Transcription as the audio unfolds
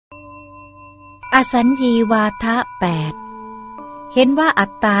อสัญญีวาทะ 8เห็นว่าอั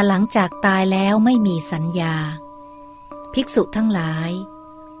ตตาหลังจากตายแล้วไม่มีสัญญาภิกษุทั้งหลาย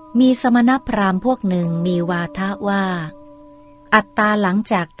มีสมณพราหมณ์พวกหนึ่งมีวาทะว่าอัตตาหลัง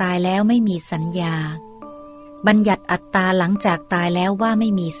จากตายแล้วไม่มีสัญญาบัญญัติอัตตาหลังจากตายแล้วว่าไม่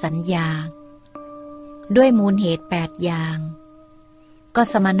มีสัญญาด้วยมูลเหตุ8อย่างก็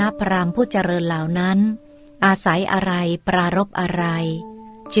สมณพราหมณ์ผู้เจริญเหล่านั้นอาศัยอะไรปรารภอะไร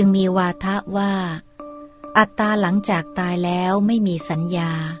จึงมีวาทะว่าอัตตาหลังจากตายแล้วไม่มีสัญญ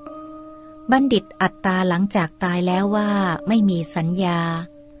าบัณฑิตอัตตาหลังจากตายแล้วว่าไม่มีสัญญา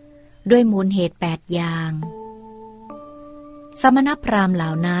ด้วยมูลเหตุ8อย่างสมณพราหมณ์เหล่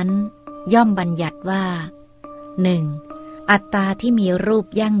านั้นย่อมบัญญัติว่า 1. อัตตาที่มีรูป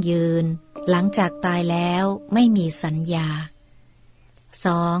ยั่งยืนหลังจากตายแล้วไม่มีสัญญา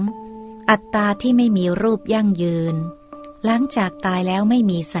 2. อัตตาที่ไม่มีรูปยั่งยืนหลังจากตายแล้วไม่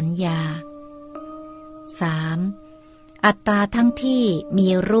มีสัญญา 3. อัตตาทั้งที่มี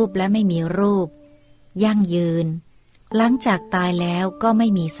รูปและไม่มีรูปยั่งยืนหลังจากตายแล้วก็ไม่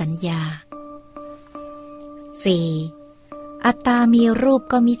มีสัญญา 4. อัตตามีรูป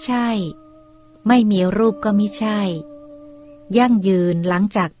ก็มิใช่ไม่มีรูปก็มิใช่ยั่งยืนหลัง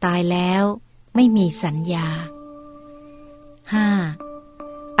จากตายแล้วไม่มีสัญญา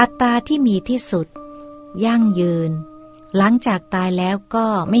 5. อัตตาที่มีที่สุดยั่งยืนหลังจากตายแล้วก็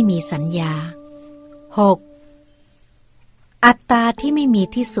ไม่มีสัญญา 6. อัตตาที่ไม่มี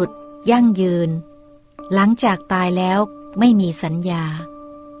ที่สุดยั่งยืนหลังจากตายแล้วไม่มีสัญญา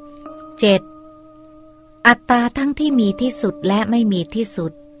 7. อัตตาทั้งที่มีที่สุดและไม่มีที่สุ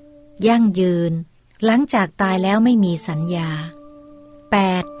ดยั่งยืนหลังจากตายแล้วไม่มีสัญญา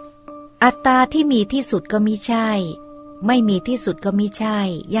 8. อัตตาที่มีที่สุดก็มิใช่ไม่มีที่สุดก็มิใช่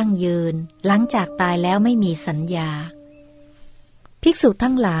ยั่งยืนหลังจากตายแล้วไม่มีสัญญาภิกษุ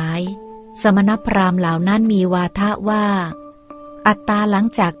ทั้งหลายสมณพราหมณ์เหล่านั้นมีวาทะว่าอัตตาหลัง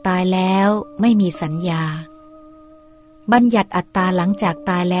จากตายแล้วไม่มีสัญญาบัญญัติอัตตาหลังจาก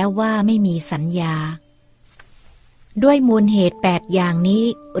ตายแล้วว่าไม่มีสัญญาด้วยมูลเหตุ8อย่างนี้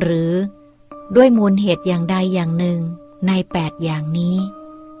หรือด้วยมูลเหตุอย่างใดอย่างหนึ่งใน8อย่างนี้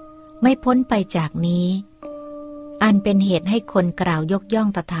ไม่พ้นไปจากนี้อันเป็นเหตุให้คนกล่าวยกย่อง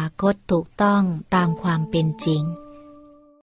ตถาคตถูกต้องตามความเป็นจริง